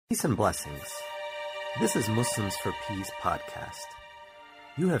Peace and blessings. This is Muslims for Peace podcast.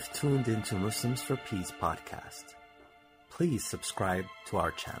 You have tuned into Muslims for Peace podcast. Please subscribe to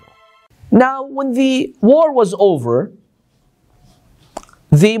our channel. Now, when the war was over,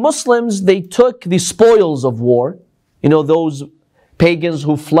 the Muslims, they took the spoils of war, those pagans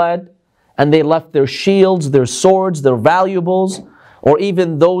who fled, and they left their shields, their swords, their valuables, or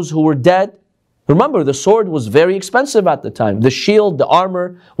even those who were dead. Remember, the sword was very expensive at the time. The shield, the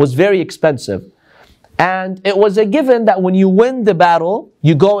armor was very expensive. And it was a given that when you win the battle,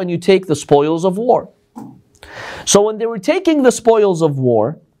 you go and you take the spoils of war. So when they were taking the spoils of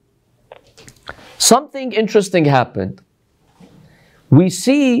war, something interesting happened. We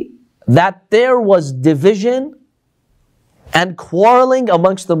see that there was division and quarreling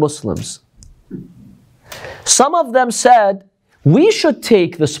amongst the Muslims. Some of them said, we should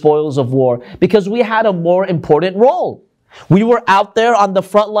take the spoils of war because we had a more important role. We were out there on the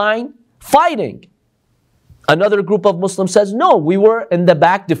front line fighting. Another group of Muslims says, no, we were in the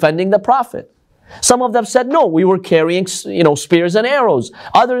back defending the Prophet. Some of them said, no, we were carrying, spears and arrows.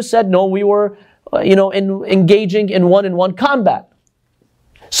 Others said, no, we were, engaging in one-on-one combat.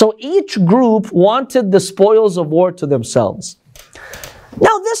 So each group wanted the spoils of war to themselves.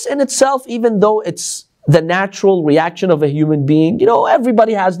 Now this in itself, even though it's the natural reaction of a human being,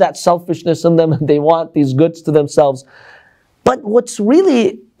 everybody has that selfishness in them and they want these goods to themselves. But what's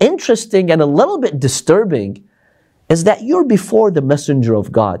really interesting and a little bit disturbing is that you're before the messenger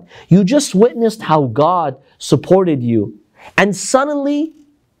of God. You just witnessed how God supported you. And suddenly,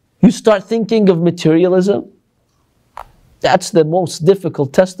 you start thinking of materialism. That's the most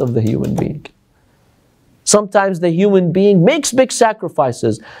difficult test of the human being. Sometimes the human being makes big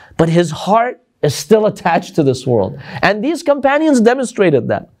sacrifices, but his heart is still attached to this world. And these companions demonstrated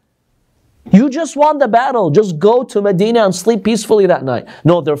that. You just won the battle. Just go to Medina and sleep peacefully that night.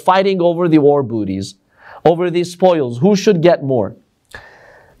 No, they're fighting over the war booties, over these spoils. Who should get more?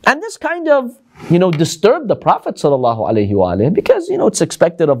 And this kind of, disturbed the Prophet ﷺ because, it's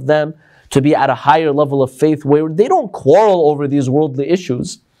expected of them to be at a higher level of faith where they don't quarrel over these worldly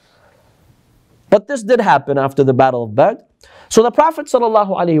issues. But this did happen after the Battle of Badr. So the Prophet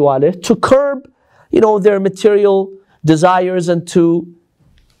ﷺ, to curb, their material desires and to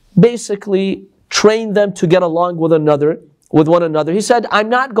basically train them to get along with one another, he said, I'm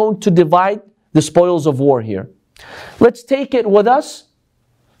not going to divide the spoils of war here. Let's take it with us,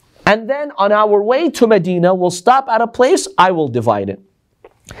 and then on our way to Medina, we'll stop at a place, I will divide it.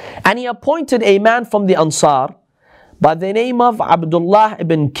 And he appointed a man from the Ansar by the name of Abdullah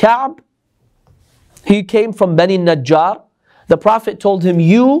ibn Ka'b. He came from Bani Najjar. The Prophet told him,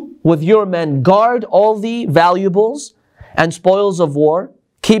 you with your men guard all the valuables and spoils of war.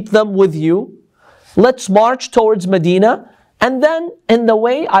 Keep them with you. Let's march towards Medina, and then in the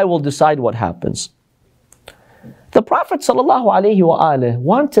way I will decide what happens. The Prophet ﷺ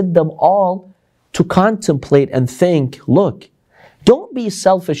wanted them all to contemplate and think, look, don't be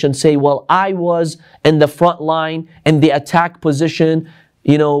selfish and say, well, I was in the front line, in the attack position,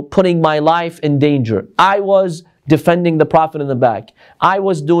 putting my life in danger. I was defending the Prophet in the back. I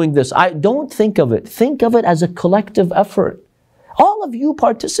was doing this. Don't think of it. Think of it as a collective effort. All of you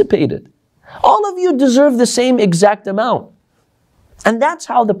participated. All of you deserve the same exact amount. And that's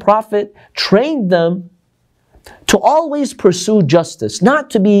how the Prophet trained them to always pursue justice, not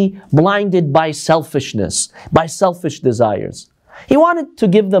to be blinded by selfishness, by selfish desires. He wanted to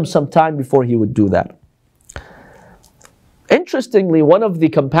give them some time before he would do that. Interestingly, one of the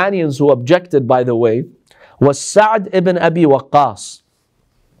companions who objected, by the way, was Sa'd ibn Abi Waqqas.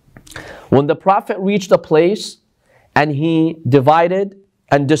 When the Prophet reached a place and he divided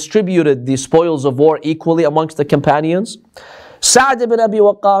and distributed the spoils of war equally amongst the companions, Sa'd ibn Abi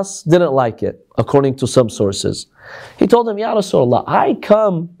Waqqas didn't like it, according to some sources. He told him, Ya Rasulullah, I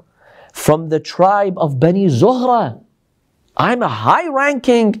come from the tribe of Bani Zuhra. I'm a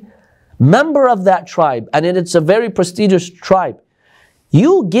high-ranking member of that tribe, and it's a very prestigious tribe.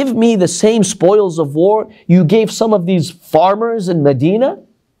 You give me the same spoils of war you gave some of these farmers in Medina?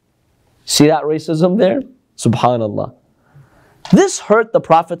 See that racism there? Subhanallah. This hurt the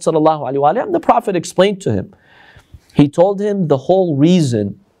Prophet ﷺ, and the Prophet explained to him. He told him the whole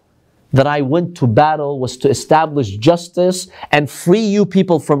reason that I went to battle was to establish justice and free you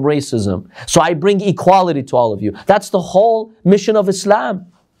people from racism. So I bring equality to all of you. That's the whole mission of Islam.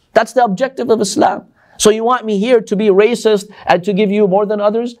 That's the objective of Islam. So you want me here to be racist and to give you more than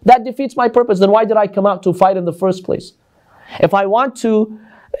others? That defeats my purpose. Then why did I come out to fight in the first place? If I want to,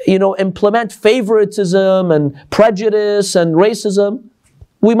 implement favoritism and prejudice and racism,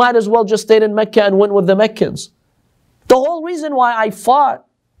 we might as well just stay in Mecca and win with the Meccans. The whole reason why I fought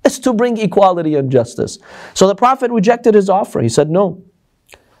is to bring equality and justice. So the Prophet rejected his offer. He said, no,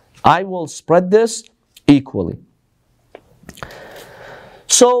 I will spread this equally.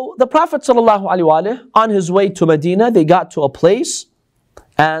 So the Prophet ﷺ, on his way to Medina, they got to a place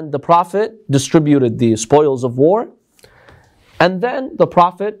and the Prophet distributed the spoils of war. And then the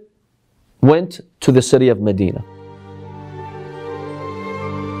Prophet went to the city of Medina.